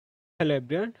Hello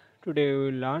everyone, today we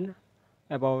will learn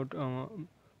about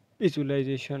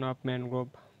visualization of mangrove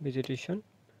vegetation.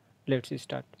 Let's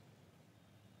start.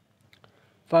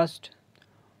 First,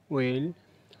 we'll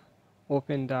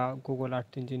open the Google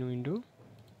Earth Engine window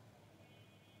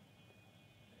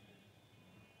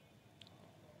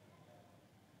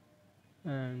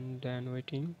and then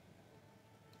waiting.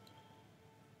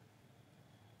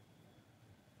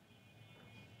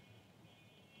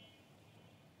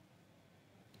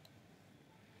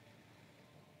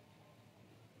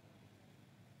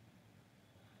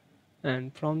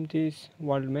 And from this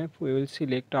world map, we will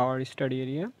select our study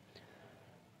area.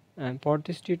 And for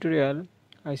this tutorial,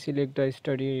 I select the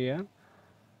study area,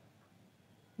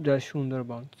 the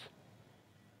Sundarbans.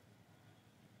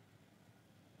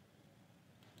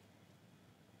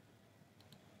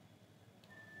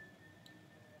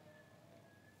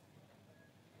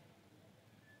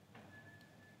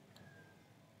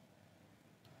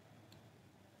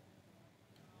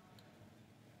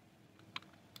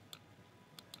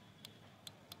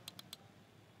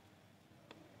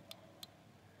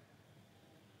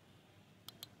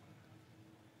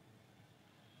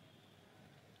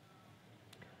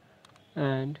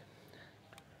 And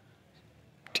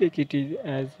take it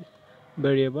as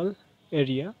variable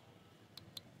area.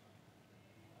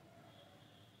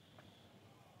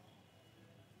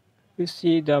 You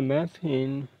see the map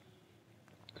in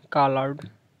colored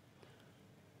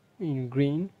in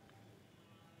green.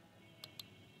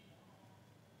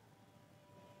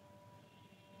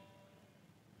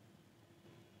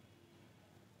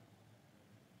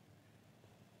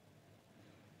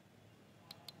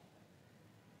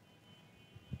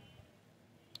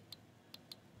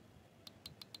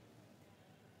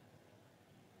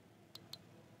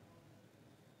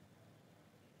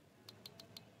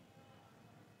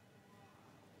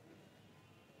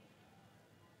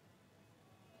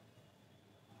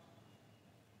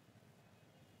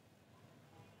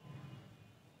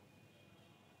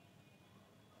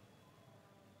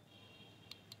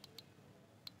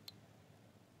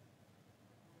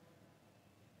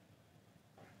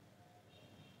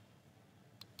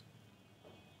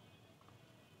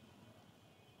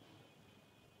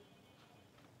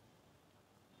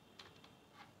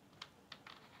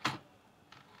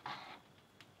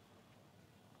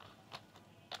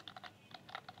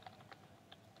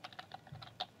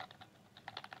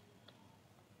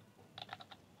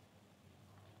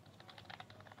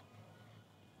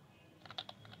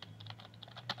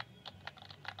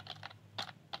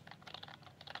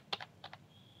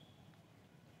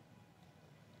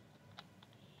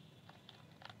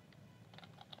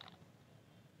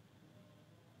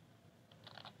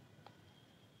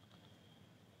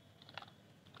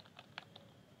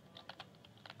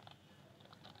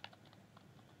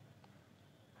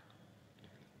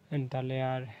 And the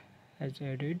layer has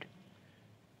added.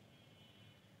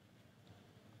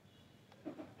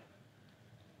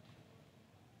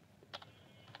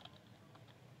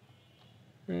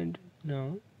 And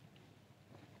now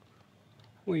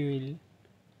we will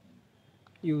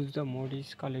use the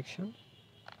MODIS collection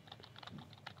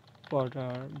for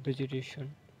our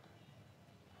vegetation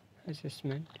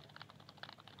assessment.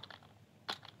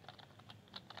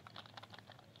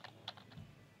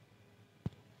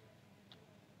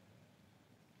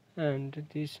 And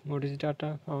this MODIS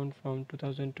data found from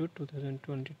 2002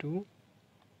 2022,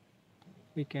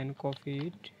 we can copy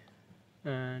it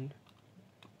and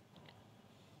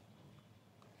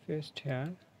paste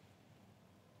here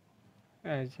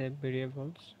as a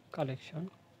variables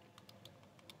collection.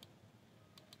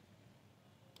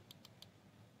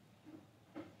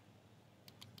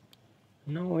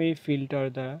 Now we filter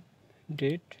the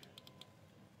date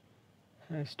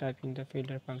as typing the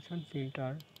filter function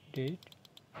filter date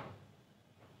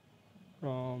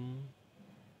from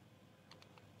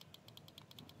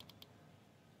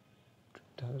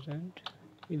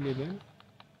 2011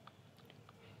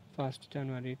 1st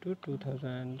January to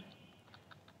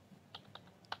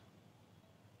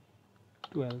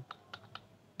 2012.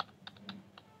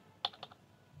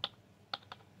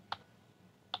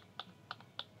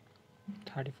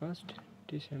 Thirty-first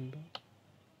December.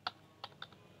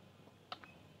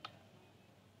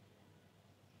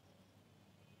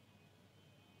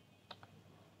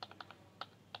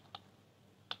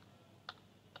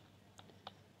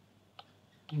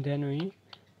 Then we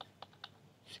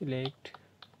select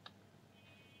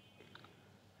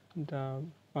the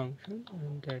function,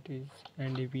 and that is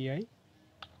NDVI.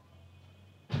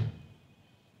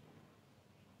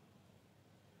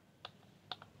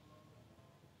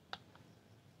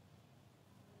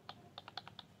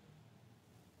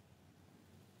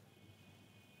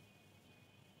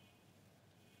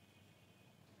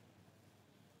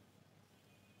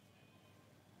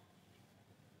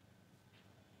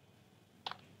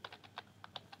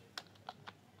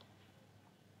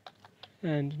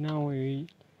 And now we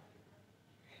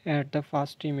add the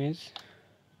first image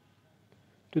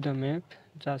to the map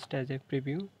just as a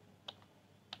preview.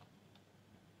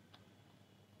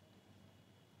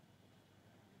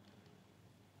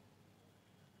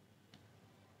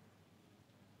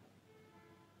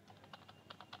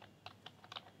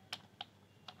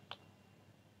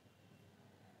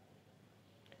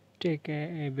 Take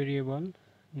a variable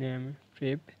name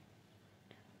prep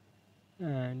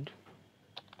and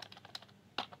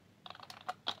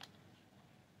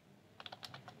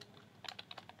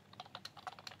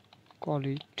call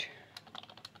it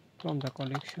from the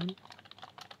collection.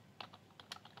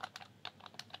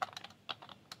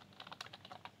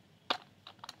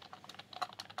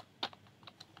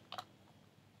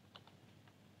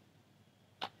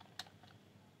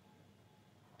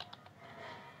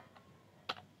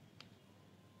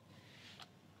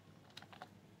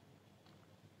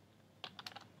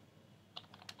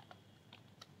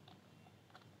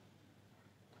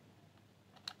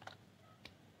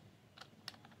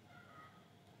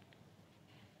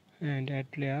 And add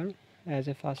layer as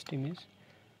a first image.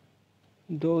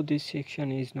 Though this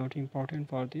section is not important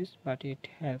for this, but it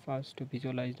helps us to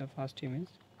visualize the first image.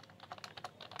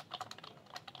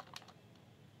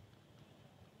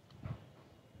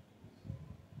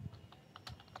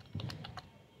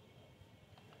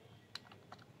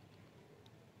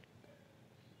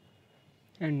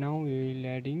 And now we will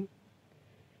adding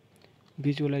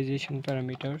visualization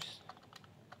parameters.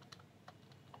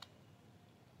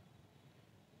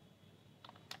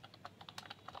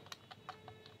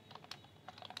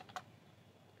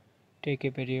 Take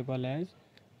a variable as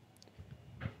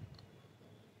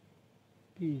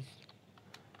piece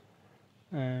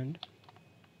and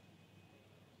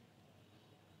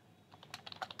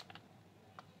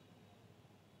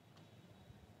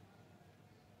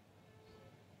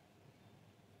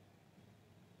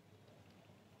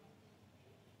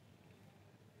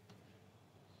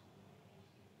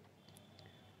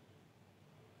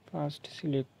first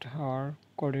select our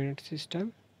coordinate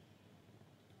system,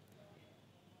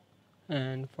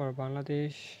 and for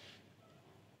Bangladesh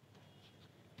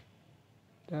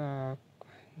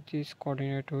this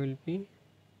coordinate will be,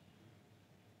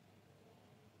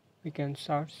 we can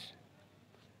search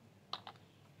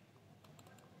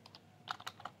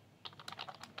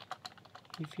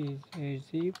if is AZ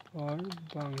for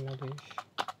Bangladesh,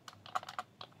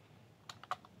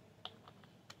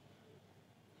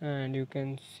 and you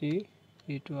can see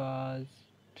it was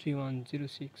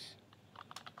 3106.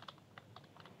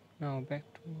 Now back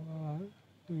to our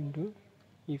window,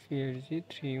 if is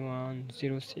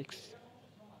 3106.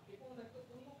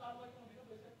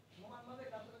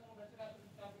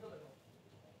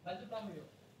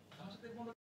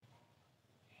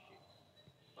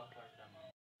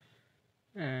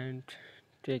 And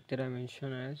take the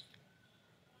dimension as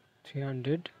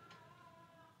 300.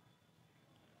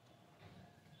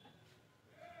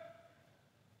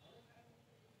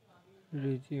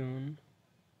 Region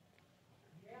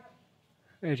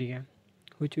area,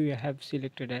 which we have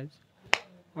selected as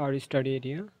our study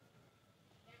area,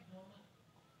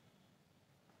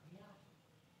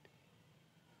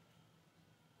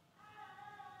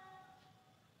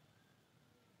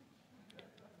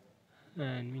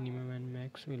 and minimum and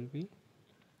max will be,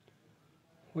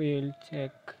 we will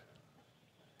check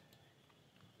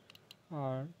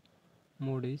our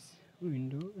MODIS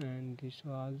window, and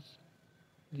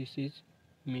this is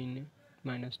min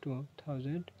minus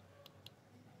 2000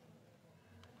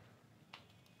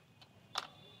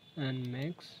 and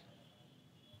max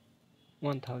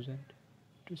 1000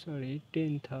 to, sorry,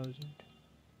 10,000.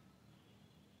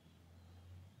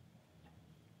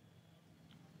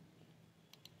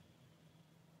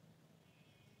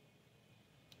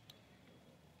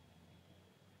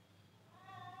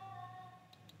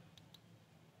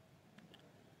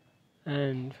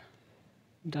 And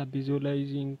the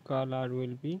visualizing color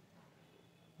will be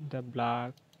the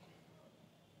black,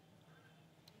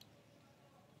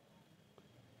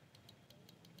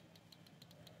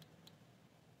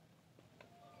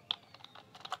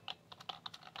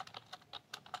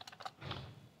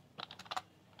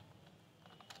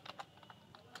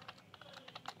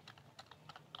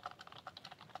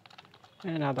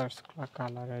 and others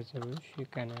color as you wish you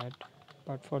can add,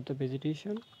 but for the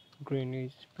vegetation green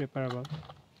is preferable.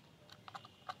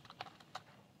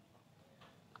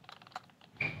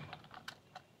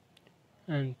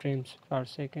 And frames per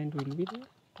second will be the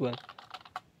 12.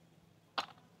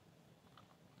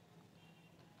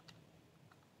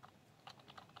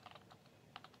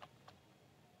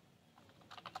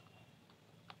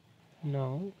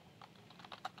 Now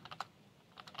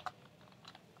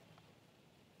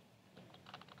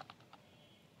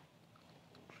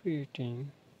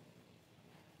creating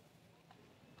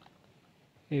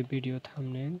a video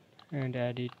thumbnail and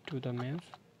add it to the map.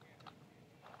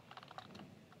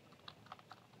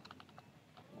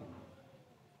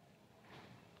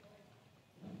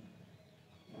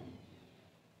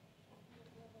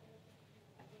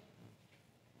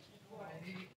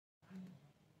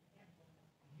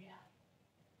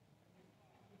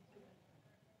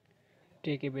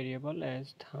 Take a variable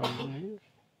as thumbnail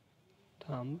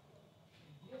thumb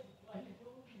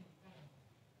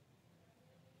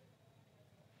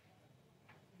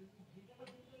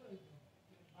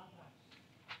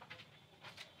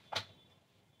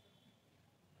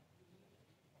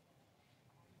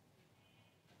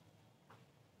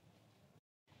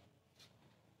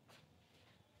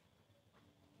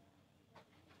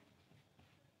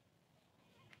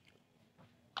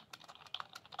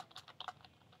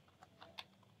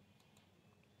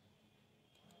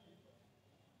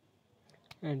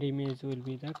and image will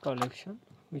be the collection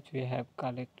which we have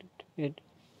collected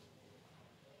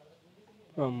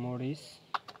from MODIS.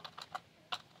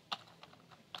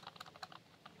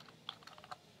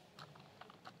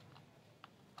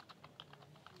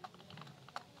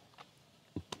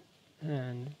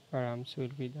 And params will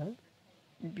be the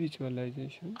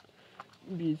visualization.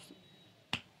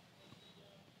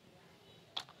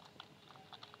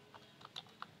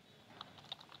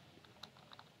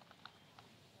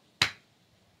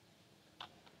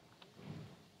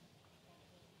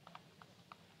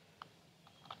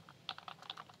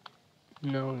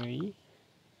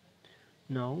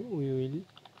 Now we will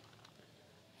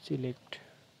select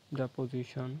the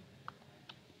position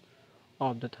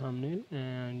of the thumbnail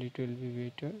and it will be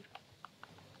better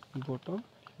bottom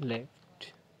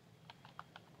left,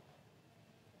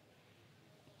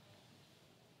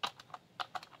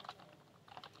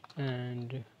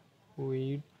 and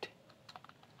width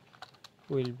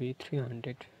will be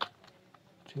 320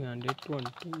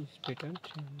 is better,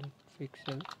 300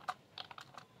 pixel.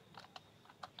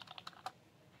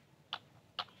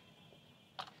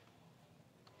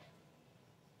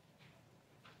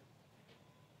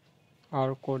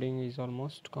 Our coding is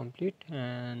almost complete,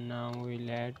 and now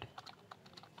we'll add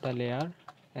the layer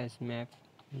as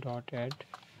map.add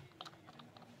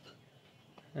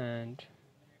and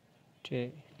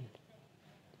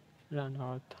run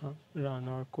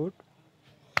our code.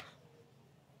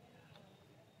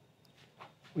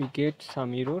 We get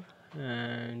some error,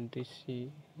 and this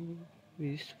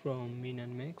is from min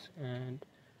and max, and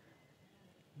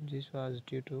this was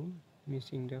due to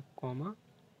missing the comma.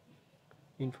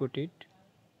 Input it,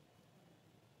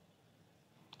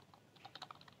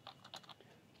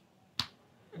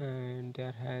 and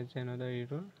there has another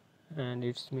error, and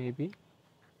it's maybe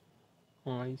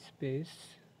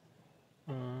space.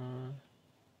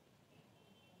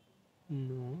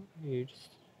 No, it's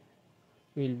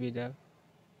will be the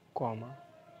comma,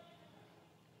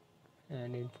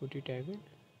 and input it again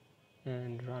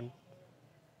and run,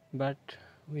 but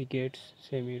we get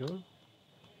same error.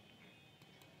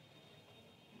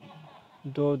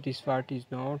 Though this part is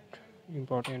not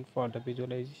important for the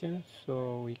visualization,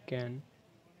 so we can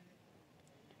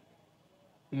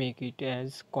make it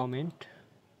as comment.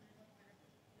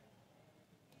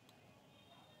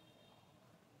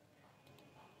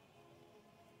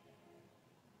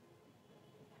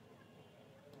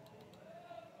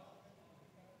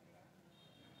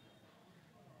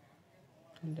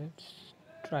 Let's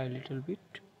try a little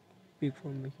bit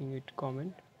before making it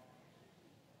comment.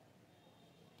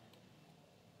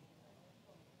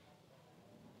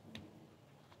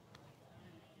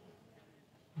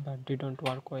 But didn't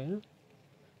work well.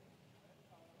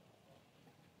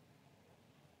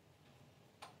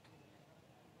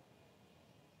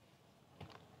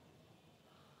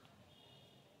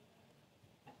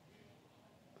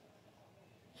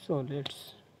 So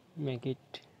let's make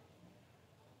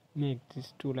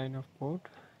this 2 line of code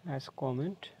as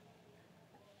comment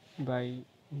by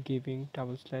giving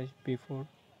double slash before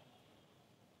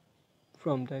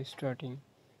from the starting.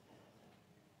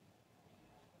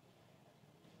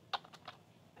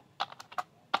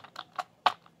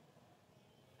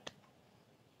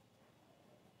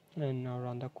 And now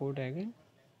run the code again.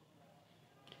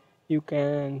 You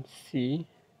can see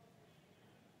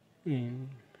in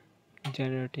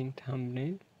generating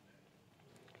thumbnail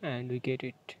and we get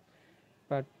it,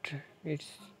 but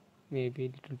it's maybe a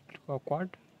little bit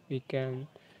awkward. We can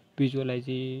visualize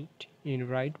it in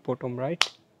bottom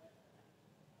right.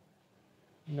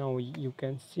 Now you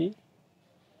can see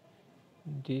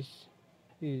this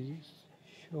is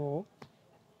show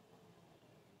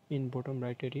in bottom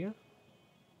right area,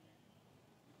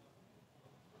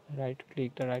 right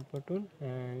click the right button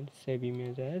and save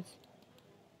image as.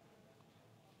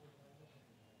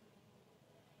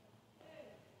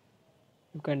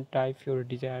 You can type your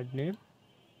desired name.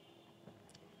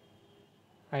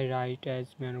 I write as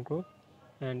mangrove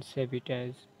and save it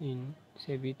in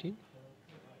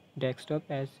desktop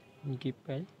as gif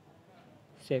file.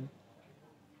 Save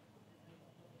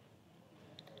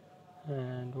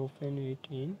and open it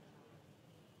in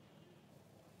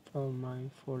from my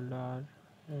folder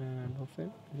and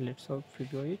open. Let's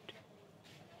preview it.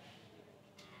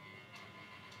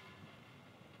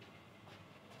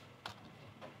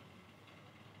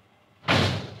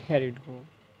 Here it go.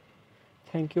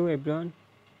 Thank you everyone